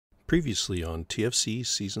Previously on TFC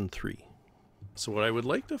Season 3. So what I would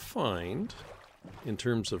like to find in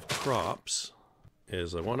terms of crops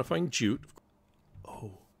is I want to find jute.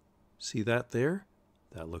 Oh, see that there?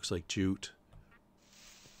 That looks like jute.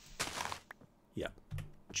 Yeah,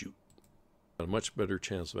 jute. A much better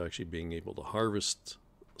chance of actually being able to harvest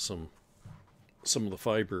some of the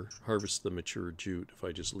fiber, harvest the mature jute if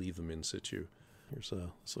I just leave them in situ. Here's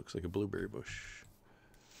a, this looks like a blueberry bush.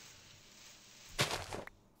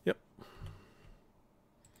 Yep.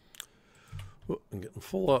 Oh, I'm getting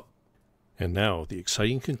full up. And now the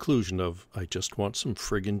exciting conclusion of I just want some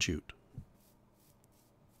friggin' jute.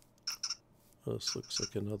 Oh, this looks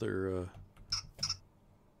like another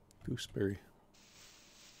gooseberry.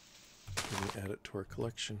 Let me add it to our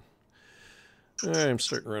collection. I'm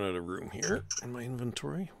starting to run out of room here in my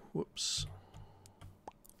inventory. Whoops.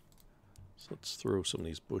 So let's throw some of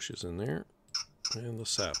these bushes in there. And the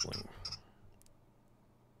sapling.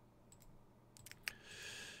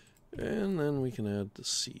 And then we can add the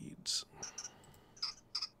seeds.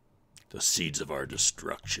 The seeds of our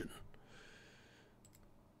destruction.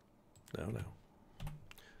 No.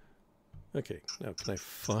 Okay, now can I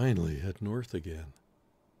finally head north again?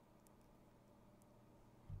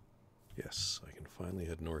 Yes, I can finally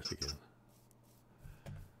head north again.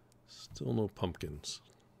 Still no pumpkins.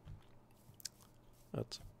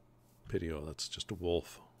 That's a pity. Oh, that's just a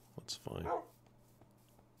wolf. That's fine.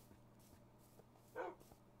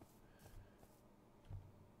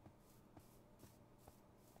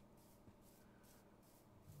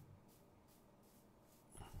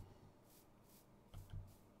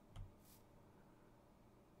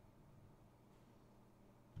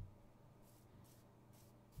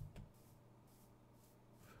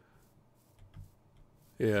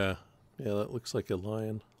 Yeah, that looks like a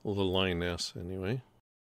lion. Well, the lioness, anyway.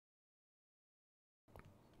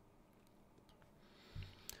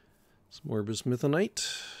 Some more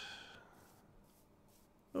bismuthinite.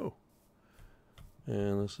 Oh.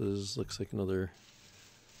 And this looks like another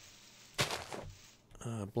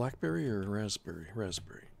blackberry or raspberry?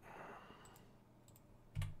 Raspberry.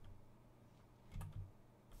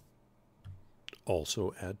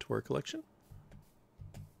 Also add to our collection.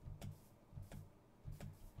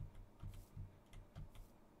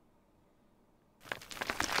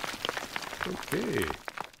 Okay.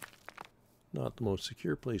 Not the most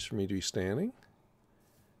secure place for me to be standing,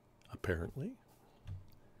 apparently.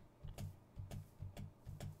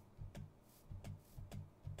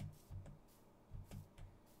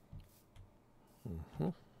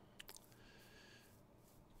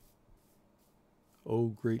 Oh,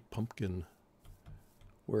 great pumpkin.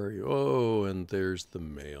 Where are you? Oh, and there's the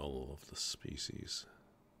male of the species.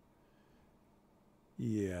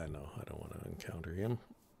 Yeah, no, I don't want to encounter him.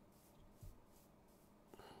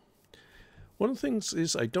 One of the things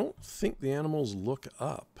is I don't think the animals look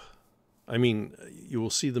up. I mean, you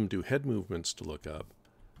will see them do head movements to look up.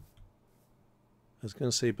 I was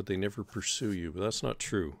going to say, but they never pursue you, but that's not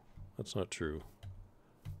true. That's not true.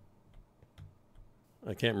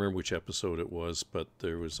 I can't remember which episode it was, but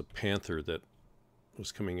there was a panther that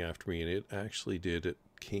was coming after me, and it actually did. It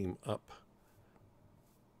came up.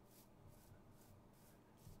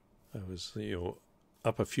 I was,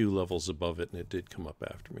 up a few levels above it, and it did come up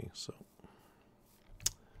after me, so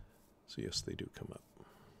yes, they do come up.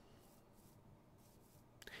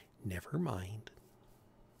 Never mind.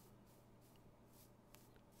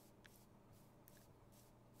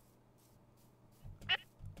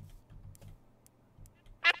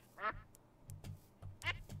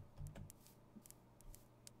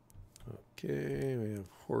 Okay, we have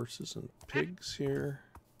horses and pigs here.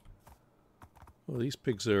 Well, these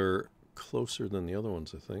pigs are closer than the other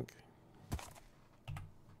ones, I think.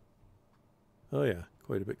 Oh yeah,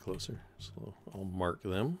 quite a bit closer. So I'll mark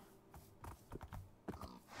them.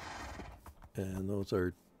 And those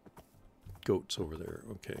are goats over there.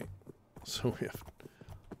 Okay. So we have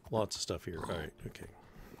lots of stuff here. All right, okay.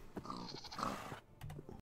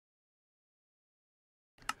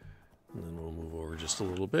 And then we'll move over just a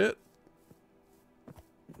little bit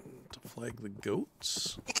to flag the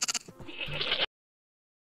goats.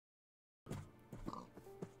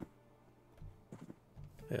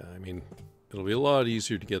 Yeah, I mean, it'll be a lot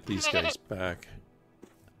easier to get these guys back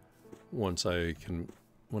once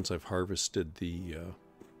I've harvested the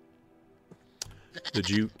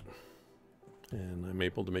jute and I'm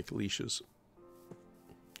able to make leashes.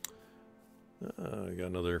 I got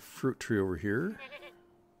another fruit tree over here.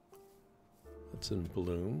 That's in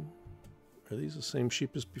bloom. Are these the same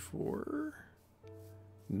sheep as before?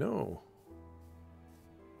 No.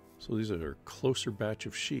 So these are a closer batch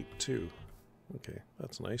of sheep too. Okay,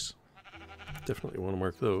 that's nice. Definitely want to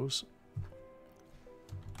mark those.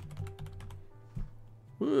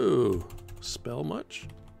 Woo! Spell much?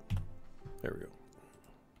 There we go.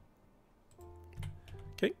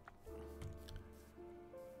 Okay.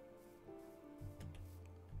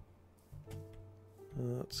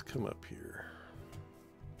 Let's come up here.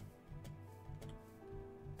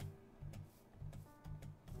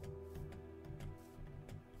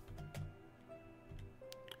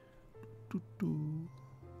 Doo-doo.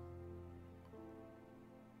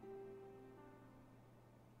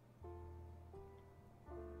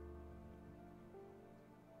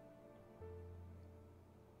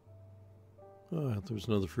 Oh, there's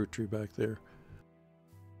another fruit tree back there.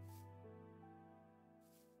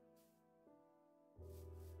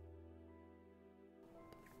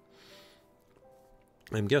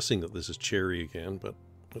 I'm guessing that this is cherry again, but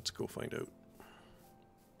let's go find out.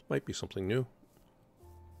 Might be something new.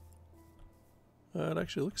 It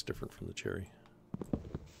actually looks different from the cherry.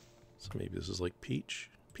 So maybe this is like peach.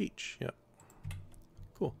 Peach, yeah.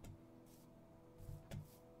 Cool.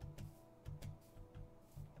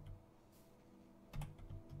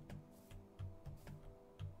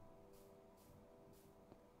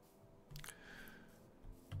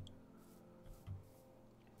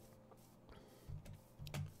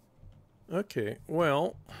 Okay,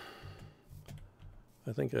 well,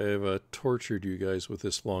 I think I have tortured you guys with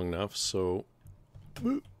this long enough, so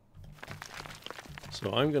I'm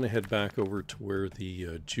going to head back over to where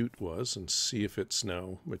the jute was and see if it's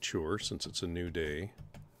now mature, since it's a new day.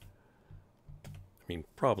 I mean,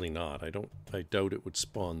 probably not. I doubt it would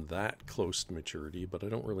spawn that close to maturity, but I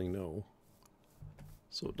don't really know.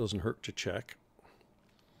 So it doesn't hurt to check.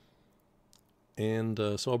 And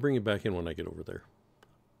so I'll bring you back in when I get over there.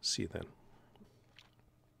 See you then.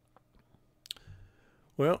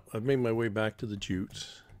 Well, I've made my way back to the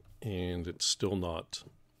jute, and it's still not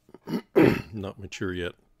not mature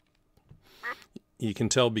yet. You can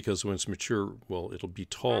tell because when it's mature, well, it'll be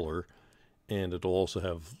taller, and it'll also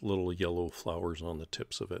have little yellow flowers on the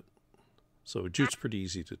tips of it. So jute's pretty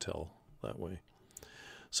easy to tell that way.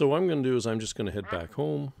 So what I'm going to do is I'm just going to head back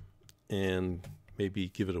home and maybe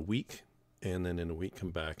give it a week, and then in a week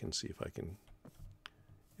come back and see if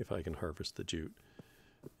I can harvest the jute.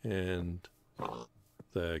 And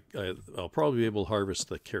I'll probably be able to harvest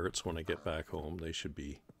the carrots when I get back home. They should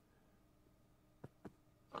be,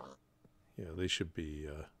 yeah, they should be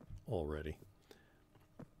all ready.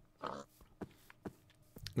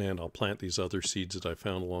 And I'll plant these other seeds that I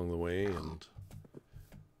found along the way, and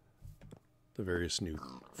the various new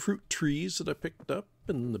fruit trees that I picked up,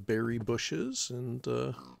 and the berry bushes, and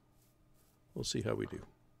we'll see how we do.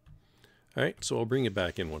 All right, so I'll bring it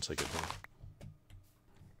back in once I get home.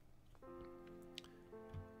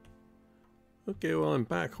 Okay, well, I'm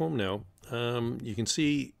back home now. You can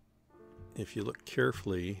see, if you look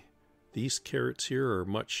carefully, these carrots here are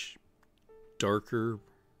much darker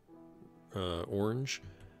orange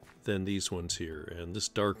than these ones here. And this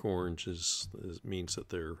dark orange means that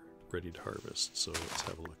they're ready to harvest. So let's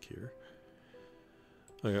have a look here.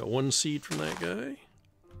 I got one seed from that guy.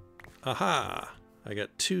 Aha! I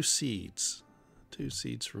got two seeds. Two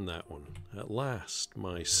seeds from that one. At last,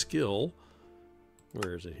 my skill,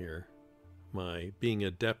 where is it here? My being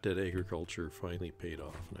adept at agriculture finally paid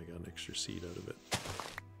off, and I got an extra seed out of it.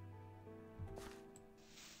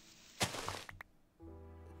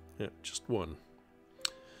 Yeah, just one.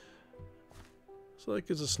 So that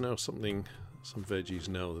gives us now some veggies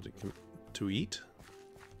now that it can to eat.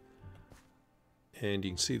 And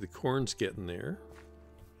you can see the corn's getting there.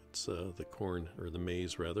 It's the corn, or the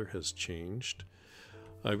maize rather, has changed.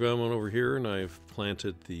 I've got one over here, and I've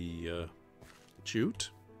planted the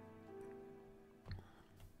jute.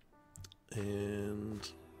 And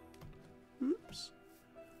oops,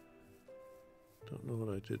 don't know what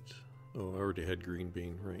I did. Oh, I already had green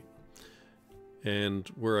bean, right? And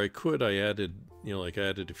where I could, I added, I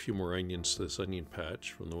added a few more onions to this onion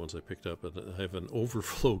patch from the ones I picked up. And I have an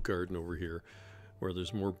overflow garden over here where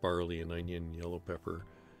there's more barley and onion and yellow pepper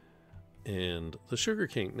and the sugar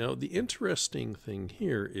cane. Now, the interesting thing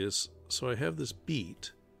here is, so I have this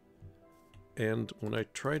beet, and when I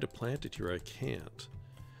try to plant it here, I can't.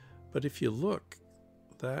 But if you look,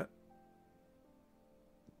 that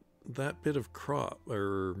bit of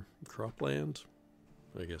cropland,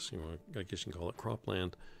 I guess you can call it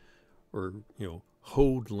cropland, or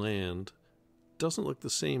hoed land, doesn't look the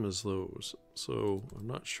same as those. So I'm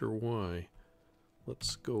not sure why.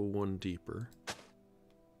 Let's go one deeper.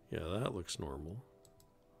 Yeah, that looks normal.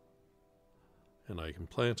 And I can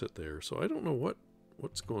plant it there. So I don't know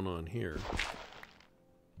what's going on here.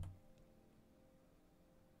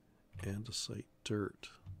 Andesite dirt.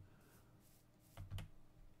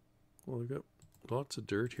 Well, we've got lots of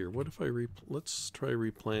dirt here. What if I let's try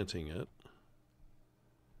replanting it.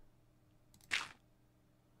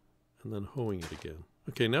 And then hoeing it again.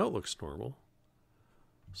 Okay, now it looks normal.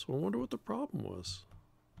 So I wonder what the problem was.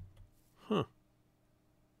 Huh.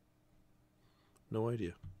 No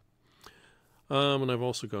idea. And I've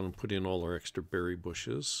also gone and put in all our extra berry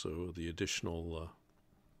bushes. So the additional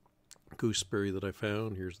gooseberry that I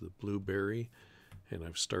found. Here's the blueberry. And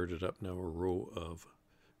I've started up now a row of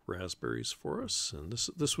raspberries for us. And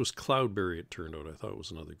this was cloudberry, it turned out. I thought it was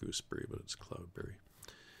another gooseberry, but it's cloudberry.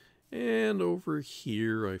 And over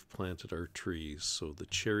here I've planted our trees. So the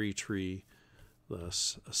cherry tree,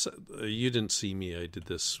 you didn't see me. I did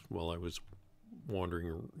this while I was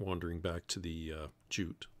wandering back to the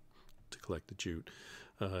jute to collect the jute.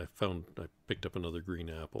 I picked up another green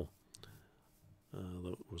apple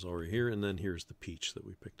that was already here, and then here's the peach that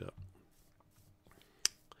we picked up.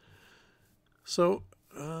 So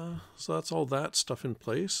that's all that stuff in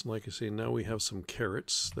place. And like I say, now we have some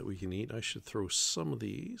carrots that we can eat. I should throw some of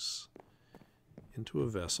these into a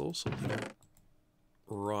vessel so they don't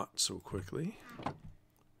rot so quickly.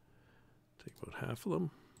 Take about half of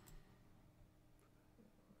them.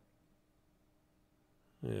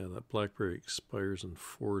 Yeah, that blackberry expires in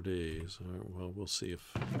 4 days. All right, well, we'll see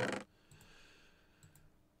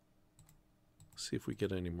if we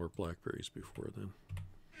get any more blackberries before then.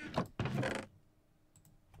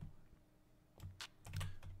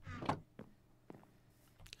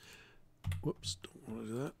 Whoops, don't want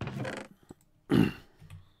to do that.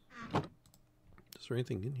 Is there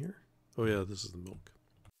anything in here? Oh yeah, this is the milk.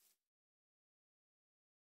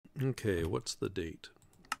 Okay, what's the date?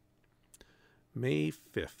 May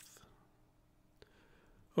 5th.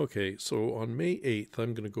 Okay, so on May 8th,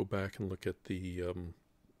 I'm going to go back and look at the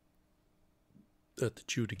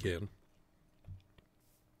jute again.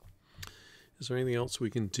 Is there anything else we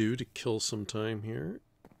can do to kill some time here?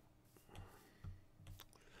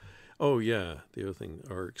 Oh yeah, the other thing,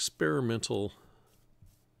 our experimental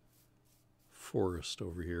forest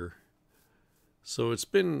over here. So it's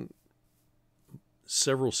been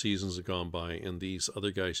several seasons have gone by and these other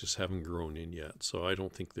guys just haven't grown in yet. So I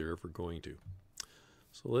don't think they're ever going to.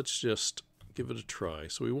 So let's just give it a try.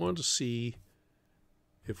 So we wanted to see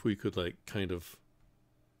if we could like kind of,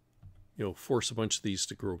 you know, force a bunch of these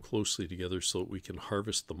to grow closely together so that we can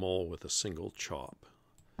harvest them all with a single chop.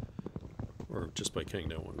 Or just by cutting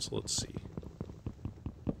down one. So let's see.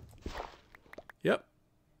 Yep.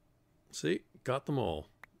 See? Got them all.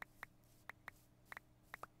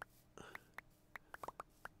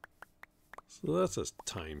 So that's a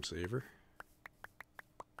time saver.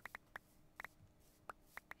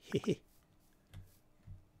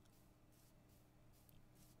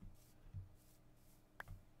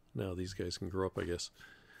 Now these guys can grow up, I guess.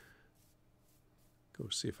 Go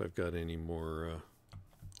see if I've got any more...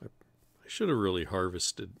 I should have really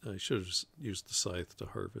harvested. I should have just used the scythe to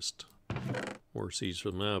harvest more seeds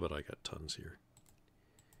from that, but I got tons here.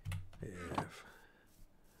 I have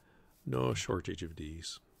no shortage of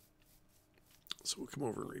these. So we'll come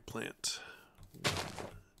over and replant. 1,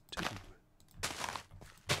 2.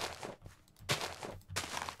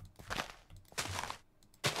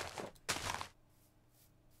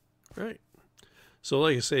 Right. So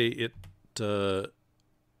like I say, it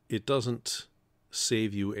doesn't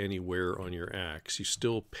save you any wear on your axe. You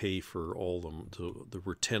still pay for all of them. So there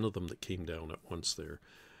were 10 of them that came down at once there.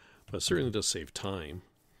 But it certainly does save time.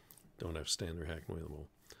 Don't have to stand there hacking away them all.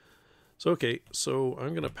 So okay, so I'm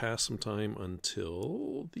going to pass some time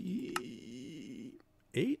until the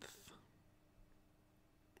 8th.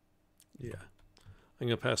 Yeah. I'm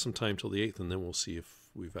going to pass some time till the 8th and then we'll see if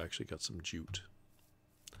we've actually got some jute.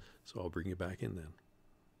 So I'll bring you back in then.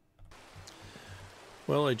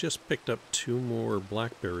 Well, I just picked up 2 more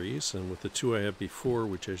blackberries, and with the 2 I had before,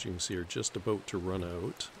 which as you can see are just about to run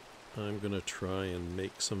out, I'm going to try and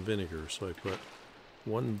make some vinegar. So I put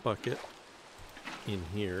 1 bucket in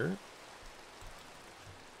here.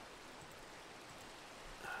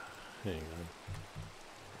 Hang on.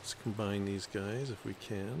 Let's combine these guys if we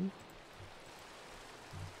can.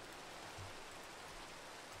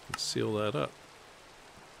 And seal that up.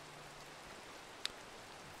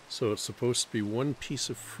 So it's supposed to be 1 piece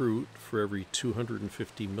of fruit for every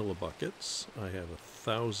 250 millibuckets. I have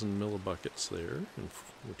 1,000 millibuckets there,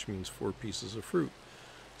 which means 4 pieces of fruit.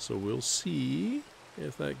 So we'll see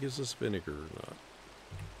if that gives us vinegar or not.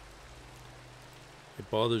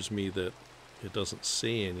 It bothers me that it doesn't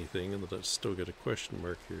say anything and that I've still got a question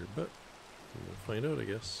mark here, but we'll find out, I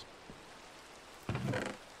guess.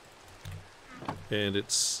 And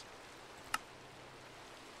it's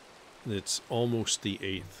almost the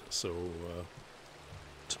 8th, so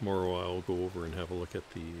tomorrow I'll go over and have a look at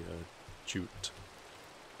the jute.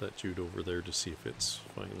 That jute over there to see if it's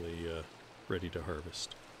finally ready to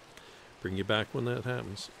harvest. Bring you back when that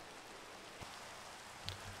happens.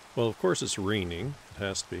 Well, of course it's raining. It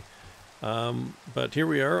has to be. But here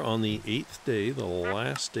we are on the 8th day, the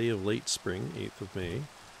last day of late spring, 8th of May.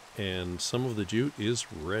 And some of the jute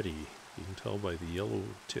is ready. You can tell by the yellow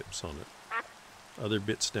tips on it. Other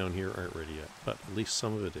bits down here aren't ready yet, but at least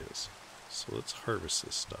some of it is. So let's harvest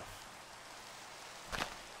this stuff.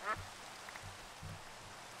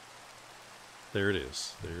 There it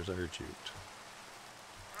is. There's our jute.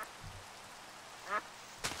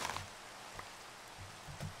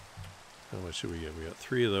 How much should we get? We got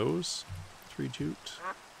 3 of those. 3 jute.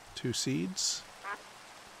 2 seeds.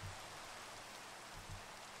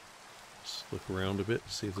 Just look around a bit,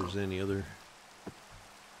 see if there's any other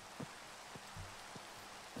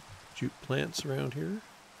jute plants around here.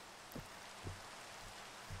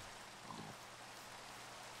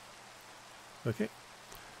 Okay.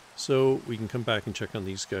 So we can come back and check on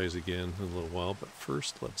these guys again in a little while, but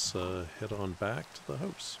first let's head on back to the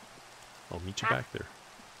house. I'll meet you back there.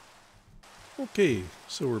 Okay,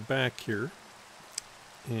 so we're back here,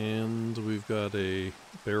 and we've got a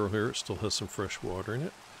barrel here. It still has some fresh water in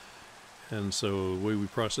it. And so the way we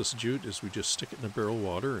process jute is we just stick it in a barrel of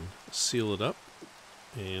water and seal it up,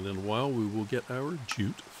 and in a while we will get our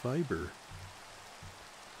jute fiber.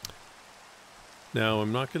 Now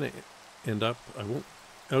I'm not going to end up,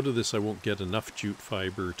 out of this I won't get enough jute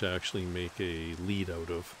fiber to actually make a lead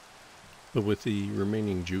out of. But with the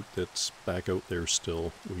remaining jute that's back out there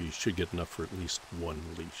still, we should get enough for at least 1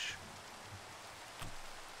 leash.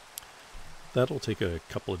 That'll take a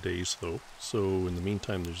couple of days though, so in the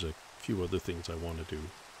meantime there's a few other things I want to do.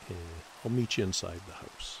 And I'll meet you inside the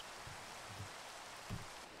house.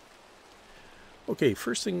 Okay,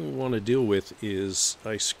 first thing we want to deal with is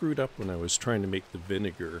I screwed up when I was trying to make the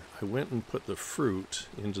vinegar. I went and put the fruit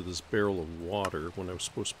into this barrel of water when I was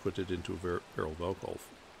supposed to put it into a barrel of alcohol.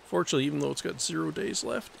 Fortunately, even though it's got 0 days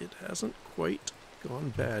left, it hasn't quite gone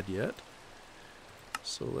bad yet.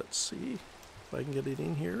 So let's see if I can get it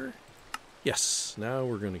in here. Yes, now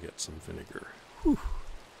we're going to get some vinegar. Whew.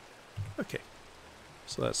 Okay,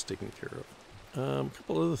 so that's taken care of. A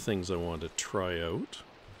couple other things I want to try out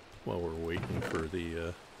while we're waiting for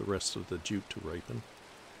the rest of the jute to ripen.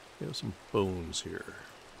 We have some bones here.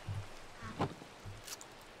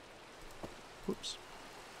 Whoops.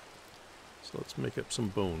 So let's make up some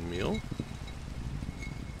bone meal.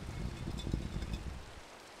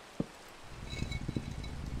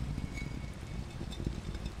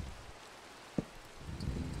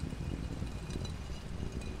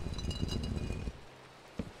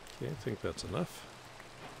 Okay, I think that's enough.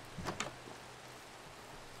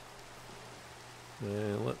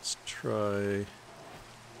 And let's try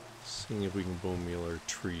seeing if we can bone meal our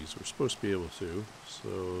trees. We're supposed to be able to.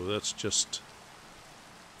 So that's just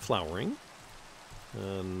flowering.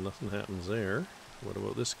 Nothing happens there. What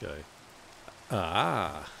about this guy?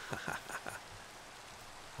 Ah!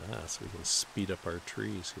 So we can speed up our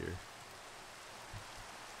trees here.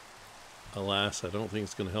 Alas, I don't think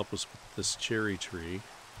it's going to help us with this cherry tree,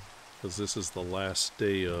 because this is the last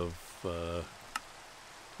day of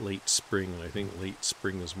late spring, and I think late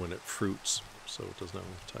spring is when it fruits, so it doesn't have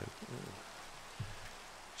enough time.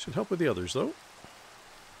 Should help with the others, though.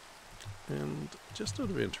 And just out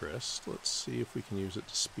of interest, let's see if we can use it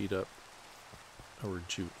to speed up our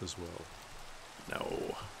jute as well.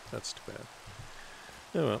 No, that's too bad.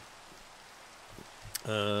 Oh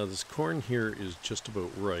well. This corn here is just about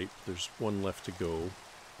ripe. There's one left to go.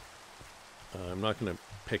 I'm not going to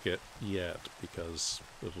pick it yet because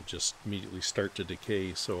it'll just immediately start to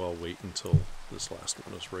decay, so I'll wait until this last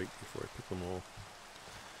one is ripe before I pick them all.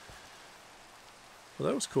 Well,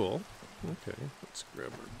 that was cool. Okay, let's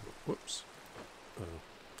grab our... Whoops.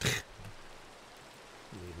 Need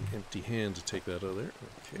an empty hand to take that out of there.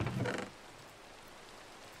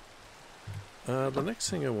 Okay. The next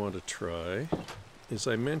thing I want to try is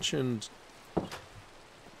I mentioned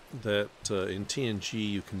that in TNG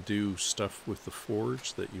you can do stuff with the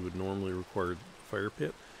forge that you would normally require the fire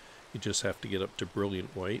pit. You just have to get up to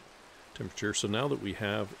brilliant white temperature. So now that we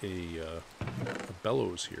have a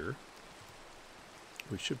bellows here,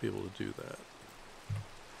 we should be able to do that.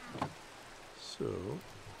 So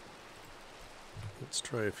let's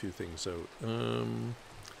try a few things out.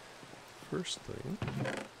 First thing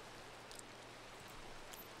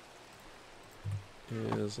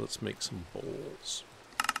is let's make some bowls.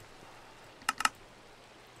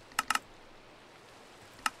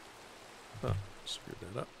 Oh, screwed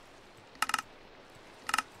that up.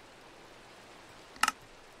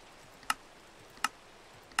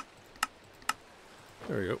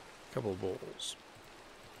 There we go. A couple of bowls.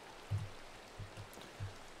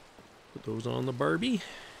 Put those on the Barbie.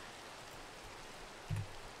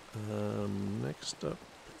 Next up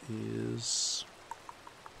is...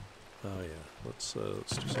 oh yeah, let's do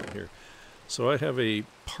something here. So I have a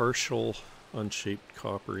partial unshaped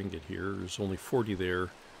copper ingot here. There's only 40 there,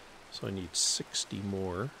 so I need 60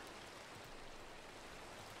 more.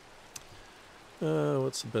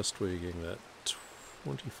 What's the best way of getting that?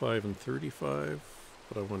 25 and 35,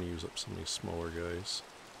 but I want to use up some of these smaller guys.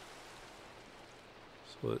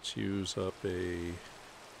 So let's use up a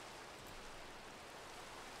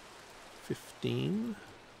 15.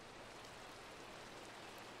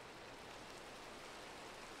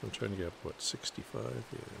 I'm trying to get up, what, 65?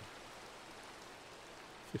 Yeah.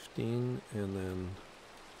 15, and then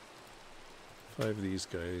 5 of these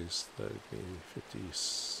guys, that would be 50,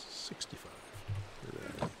 65.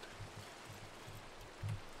 Right.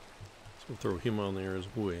 So we'll throw him on there as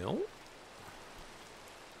well.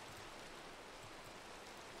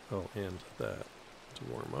 Oh, and that to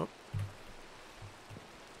warm up.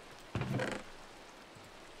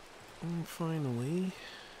 And finally,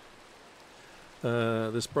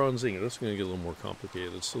 this bronze ingot, that's going to get a little more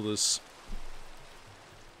complicated. So this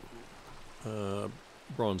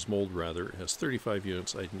bronze mold, rather, it has 35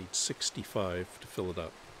 units. I'd need 65 to fill it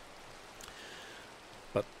up.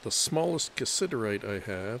 But the smallest cassiterite I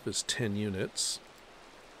have is 10 units,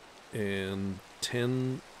 and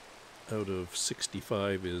 10 out of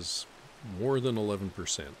 65 is more than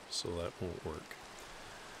 11%, so that won't work.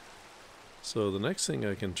 So the next thing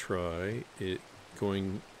I can try is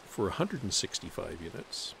going for 165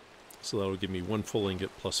 units. So that'll give me one full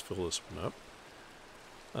ingot plus fill this one up.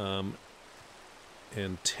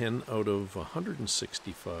 And 10 out of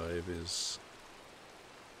 165 is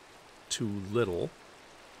too little.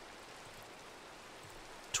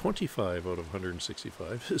 25 out of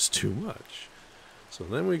 165 is too much. So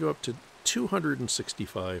then we go up to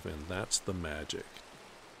 265, and that's the magic.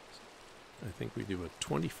 I think we do a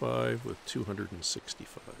 25 with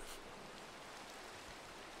 265.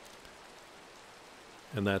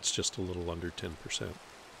 And that's just a little under 10%.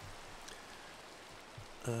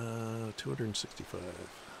 265.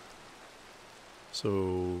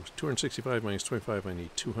 So 265 minus 25, I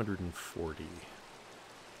need 240.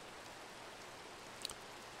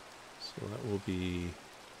 So that will be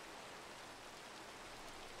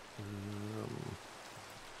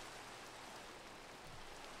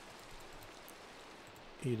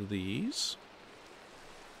 8 of these.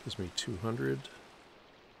 Gives me 200.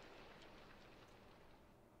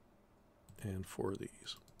 And 4 of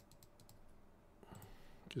these.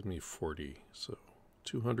 Gives me 40. So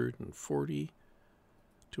 240,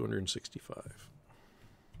 265.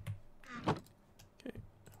 Okay.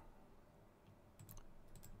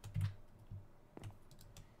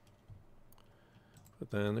 Put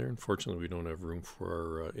that in there. Unfortunately, we don't have room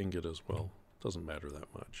for our ingot as well. Doesn't matter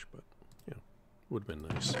that much, but yeah, would have been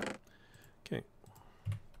nice. Okay.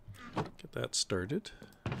 Get that started.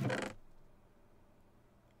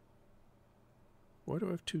 Why do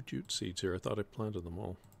I have 2 jute seeds here? I thought I planted them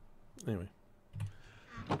all. Anyway,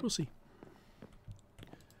 we'll see.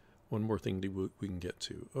 One more thing we can get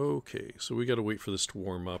to. Okay, so we got to wait for this to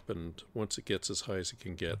warm up, and once it gets as high as it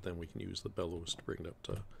can get, then we can use the bellows to bring it up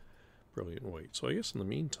to brilliant white. So I guess in the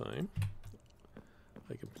meantime,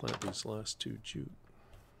 I can plant these last 2 jute.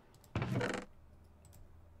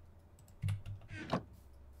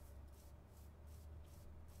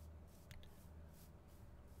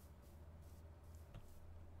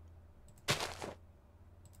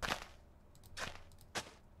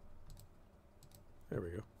 There we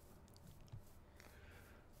go.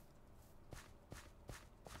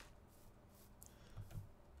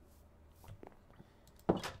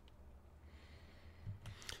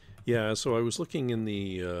 Yeah, so I was looking in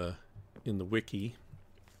the wiki,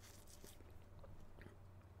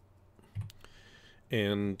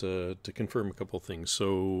 and to confirm a couple things.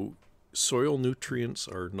 So soil nutrients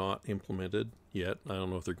are not implemented yet. I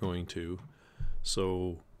don't know if they're going to.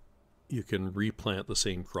 So you can replant the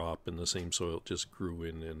same crop in the same soil it just grew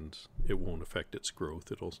in, and it won't affect its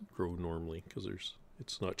growth. It'll grow normally because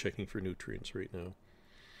it's not checking for nutrients right now.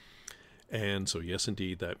 And so yes,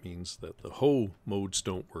 indeed, that means that the hoe modes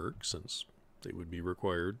don't work, since they would be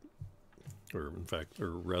required, or in fact,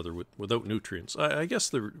 or rather without nutrients. I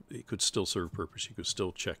guess it could still serve purpose. You could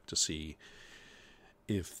still check to see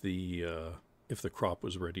if the crop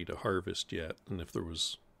was ready to harvest yet, and if there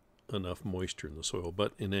was enough moisture in the soil.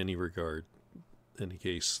 But in any regard, in any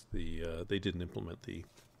case, they didn't implement the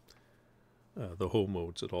hoe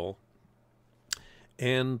modes at all.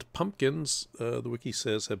 And pumpkins, the wiki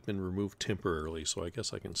says, have been removed temporarily, so I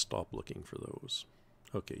guess I can stop looking for those.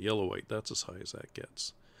 Okay, yellow white, that's as high as that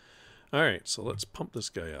gets. Alright, so let's pump this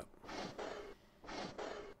guy up.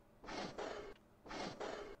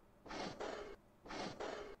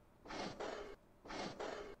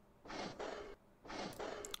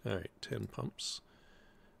 Alright, 10 pumps.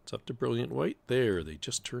 It's up to brilliant white. There, they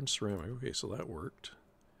just turned ceramic. Okay, so that worked.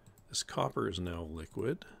 This copper is now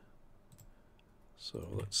liquid. So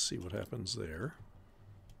let's see what happens there.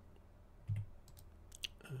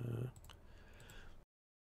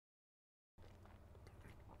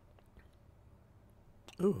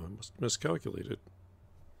 Oh, I must have miscalculated.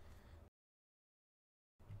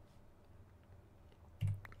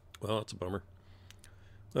 Well, that's a bummer.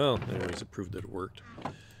 Well, anyways, it proved that it worked.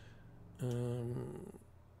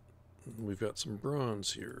 We've got some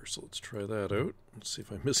bronze here, so let's try that out. Let's see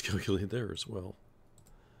if I miscalculated there as well.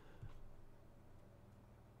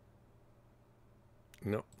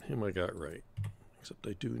 No, him I got right. Except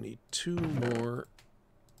I do need 2 more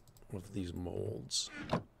of these molds.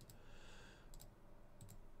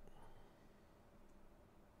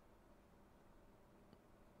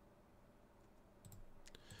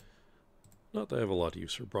 Not that I have a lot of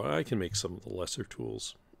use for bronze. I can make some of the lesser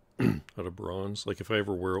tools out of bronze. Like if I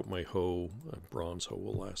ever wear out my hoe, a bronze hoe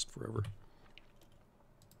will last forever.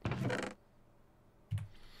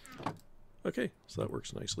 Okay, so that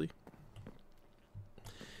works nicely.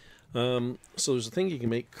 So there's a thing you can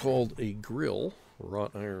make called a grill, a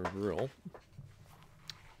wrought iron grill.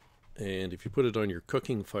 And if you put it on your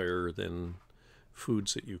cooking fire, then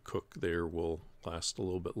foods that you cook there will last a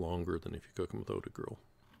little bit longer than if you cook them without a grill.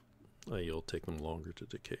 You'll take them longer to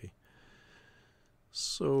decay.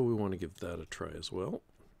 So we want to give that a try as well.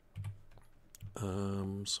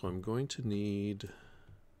 So I'm going to need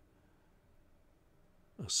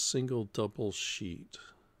a single double sheet.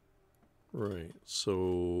 Right,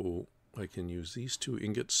 so I can use these 2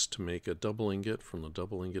 ingots to make a double ingot. From the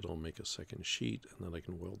double ingot I'll make a second sheet, and then I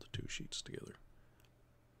can weld the 2 sheets together.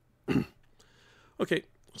 Okay,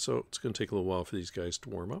 so it's going to take a little while for these guys to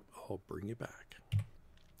warm up. I'll bring you back.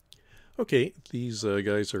 Okay, these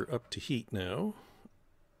guys are up to heat now.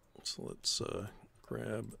 So let's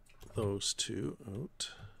grab those 2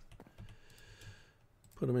 out.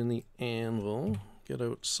 Put them in the anvil. Get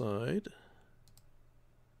outside.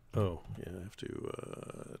 Oh, yeah, I have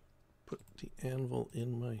to put the anvil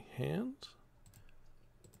in my hand.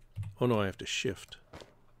 Oh, no, I have to shift.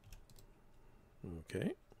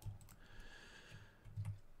 Okay.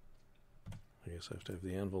 I guess I have to have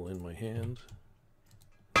the anvil in my hand.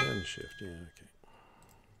 And shift, yeah, okay.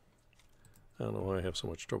 I don't know why I have so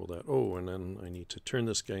much trouble with that. Oh, and then I need to turn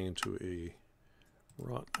this guy into a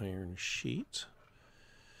wrought iron sheet,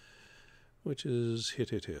 which is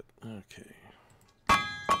hit. Okay.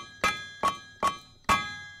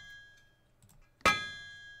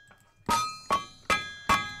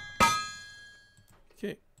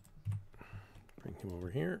 Okay. Bring him over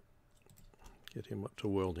here. Get him up to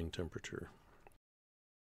welding temperature.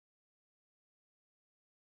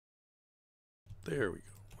 There we go.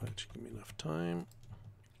 That should give me enough time.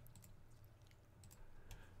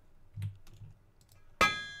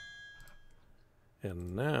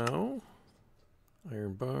 And now,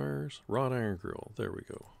 iron bars, wrought iron grill. There we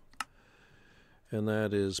go. And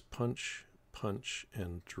that is punch, punch,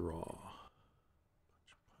 and draw.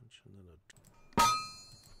 Punch, punch, and then a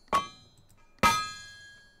draw.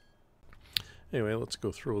 Anyway, let's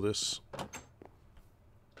go throw this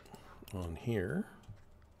on here.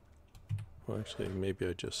 Well, actually, maybe do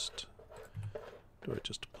I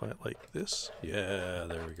just apply it like this? Yeah,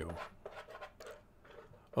 there we go.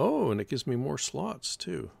 Oh, and it gives me more slots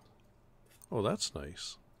too. Oh, that's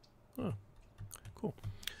nice. Oh, cool.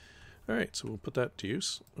 All right, so we'll put that to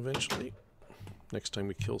use eventually. Next time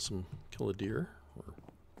we kill a deer or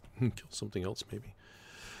kill something else maybe.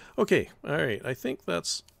 Okay, all right. I think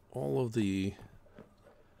that's all of the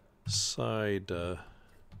side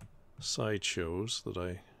shows that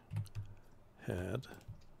I had.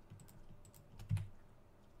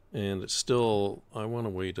 And it's still, I want to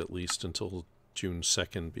wait at least until June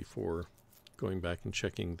 2nd before going back and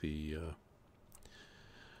checking the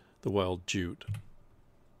wild jute.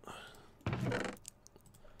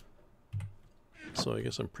 So I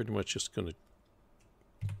guess I'm pretty much just going to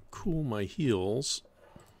cool my heels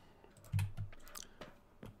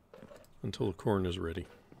until the corn is ready.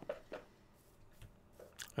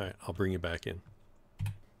 Alright, I'll bring you back in.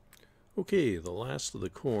 Okay, the last of the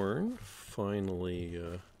corn finally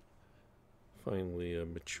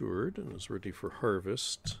matured and is ready for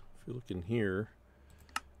harvest. If you look in here,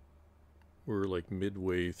 we're like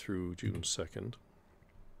midway through June 2nd.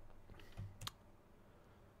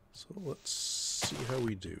 So let's see how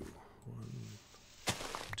we do. 1,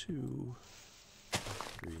 2,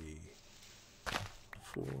 3,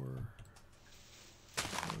 4,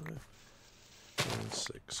 5, and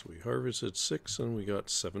 6. We harvested 6 and we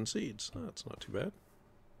got 7 seeds. That's not too bad.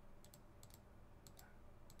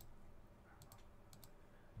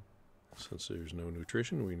 Since there's no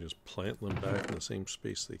nutrition, we can just plant them back in the same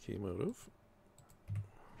space they came out of.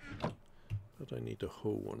 But I need to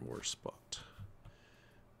hoe one more spot.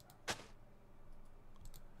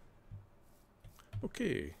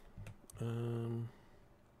 Okay.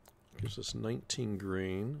 Gives us 19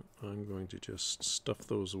 grain. I'm going to just stuff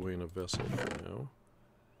those away in a vessel for now.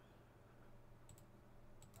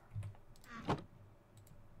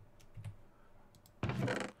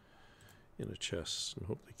 In a chest and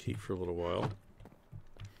hope they keep for a little while.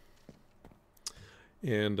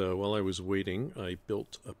 And while I was waiting, I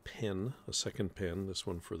built a pen, a second pen, this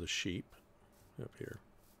one for the sheep up here.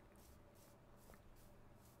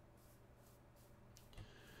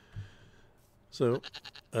 So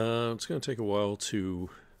it's going to take a while to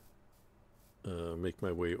make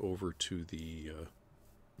my way over to the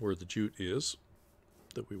where the jute is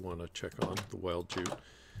that we want to check on, the wild jute.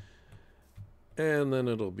 And then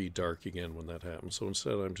it'll be dark again when that happens. So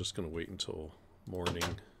instead I'm just going to wait until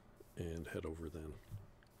morning and head over then.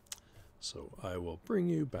 So I will bring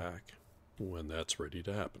you back when that's ready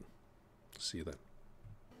to happen. See you then.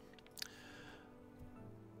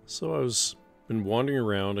 So I was been wandering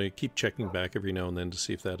around. I keep checking back every now and then to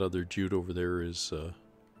see if that other jute over there is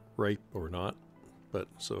ripe or not. But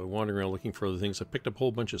so I'm wandering around looking for other things. I picked up a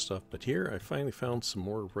whole bunch of stuff, but here I finally found some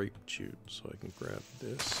more ripe jute. So I can grab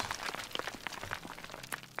this.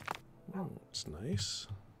 Oh, it's nice.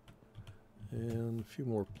 And a few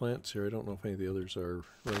more plants here. I don't know if any of the others are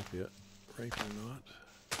ripe yet. Ripe or not.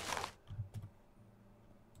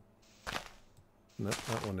 No,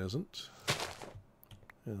 that one isn't.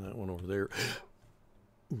 And that one over there.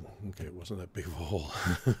 Ooh, okay, it wasn't that big of a hole.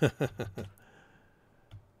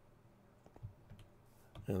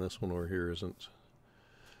 And this one over here isn't.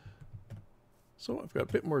 So I've got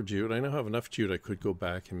a bit more jute. I now have enough jute I could go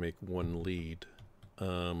back and make one lead.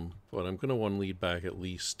 But I'm going to one lead back at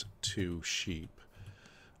least 2 sheep,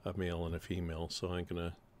 a male and a female. So I'm going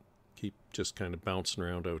to keep just kind of bouncing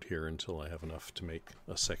around out here until I have enough to make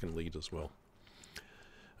a second lead as well.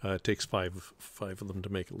 It takes five of them to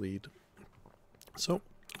make a lead. So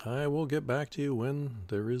I will get back to you when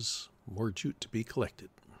there is more jute to be collected.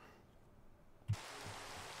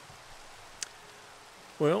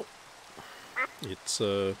 Well, it's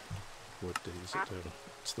what day is it?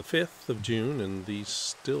 It's the 5th of June, and these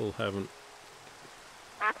still haven't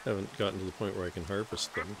gotten to the point where I can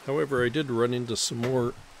harvest them. However, I did run into some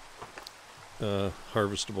more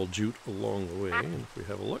harvestable jute along the way, and if we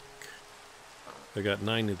have a look, I got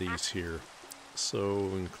 9 of these here. So,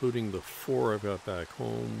 including the 4 I've got back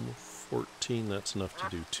home, 14, that's enough to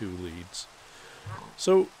do 2 leads.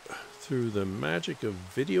 So, through the magic of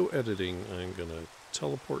video editing, I'm going to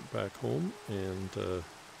teleport back home, and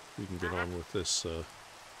we can get on with this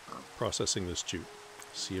processing this jute.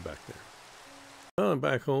 See you back there. Well, I'm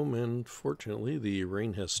back home, and fortunately the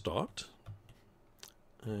rain has stopped.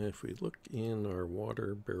 If we look in our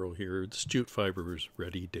water barrel here, this jute fiber was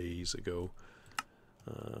ready days ago.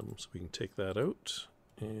 So we can take that out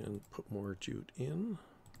and put more jute in.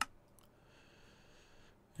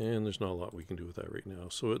 And there's not a lot we can do with that right now.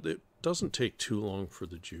 So it doesn't take too long for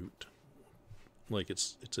the jute. Like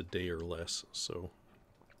it's a day or less, so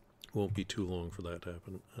it won't be too long for that to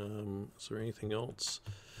happen. Is there anything else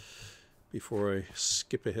before I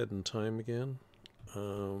skip ahead in time again?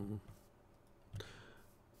 Well,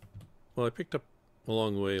 I picked up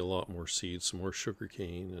along the way a lot more seeds, some more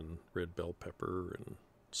sugarcane and red bell pepper and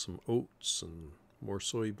some oats and more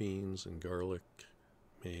soybeans and garlic,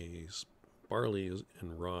 maize, barley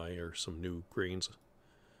and rye are some new grains.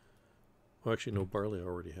 Well, actually, no, barley I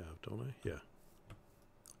already have, don't I? Yeah.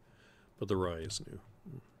 But the rye is new.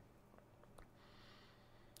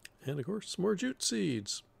 And of course, some more jute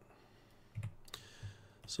seeds.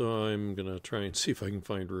 So I'm going to try and see if I can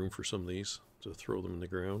find room for some of these to throw them in the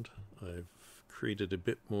ground. I've created a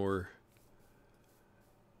bit more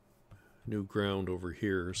new ground over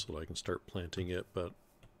here so that I can start planting it, but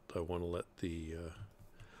I want to let the...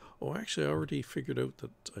 oh, actually, I already figured out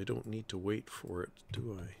that I don't need to wait for it,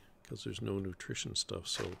 do I? Because there's no nutrition stuff,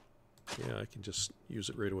 so yeah, I can just use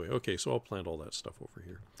it right away. Okay, so I'll plant all that stuff over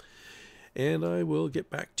here. And I will get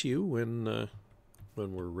back to you when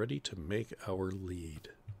we're ready to make our lead.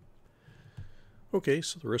 Okay,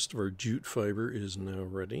 so the rest of our jute fiber is now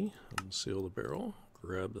ready. Unseal the barrel,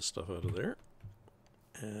 grab the stuff out of there,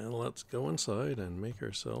 And let's go inside and make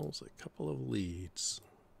ourselves a couple of leads.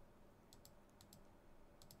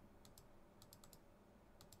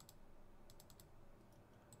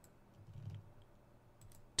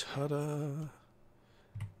 Ta-da!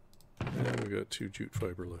 And we've got 2 jute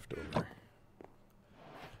fiber left over.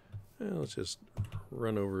 And let's just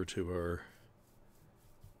run over to our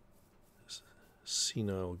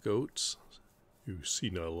senile goats. You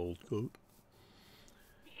senile old goat.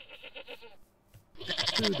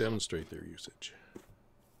 To demonstrate their usage.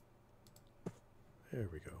 There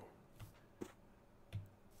we go.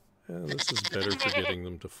 And this is better for getting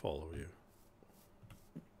them to follow you.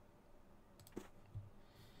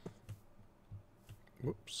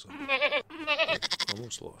 Whoops.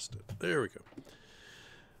 Almost lost it. There we go.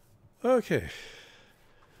 Okay.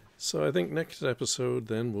 So I think next episode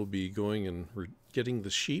then we'll be going and getting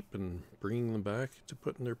the sheep and bringing them back to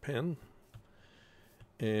put in their pen.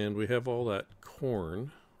 And we have all that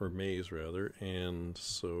corn, or maize rather, and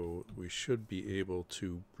so we should be able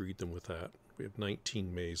to breed them with that. We have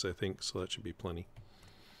 19 maize, I think, so that should be plenty.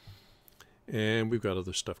 And we've got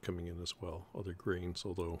other stuff coming in as well, other grains,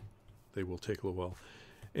 although they will take a little while.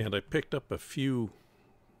 And I picked up a few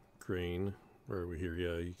grain. Where are we here?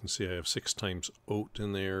 Yeah, you can see I have 6 times oat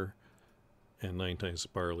in there and 9 times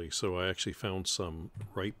barley. So I actually found some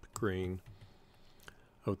ripe grain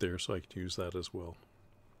out there, so I could use that as well.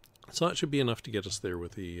 So that should be enough to get us there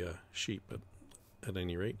with the sheep at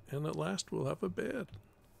any rate. And at last we'll have a bed.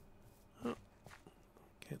 Oh,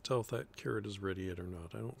 can't tell if that carrot is ready yet or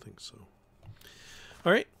not. I don't think so.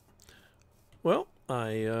 All right. Well,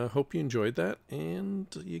 I hope you enjoyed that, and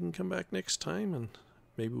you can come back next time and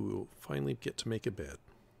maybe we'll finally get to make a bed.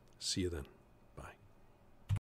 See you then.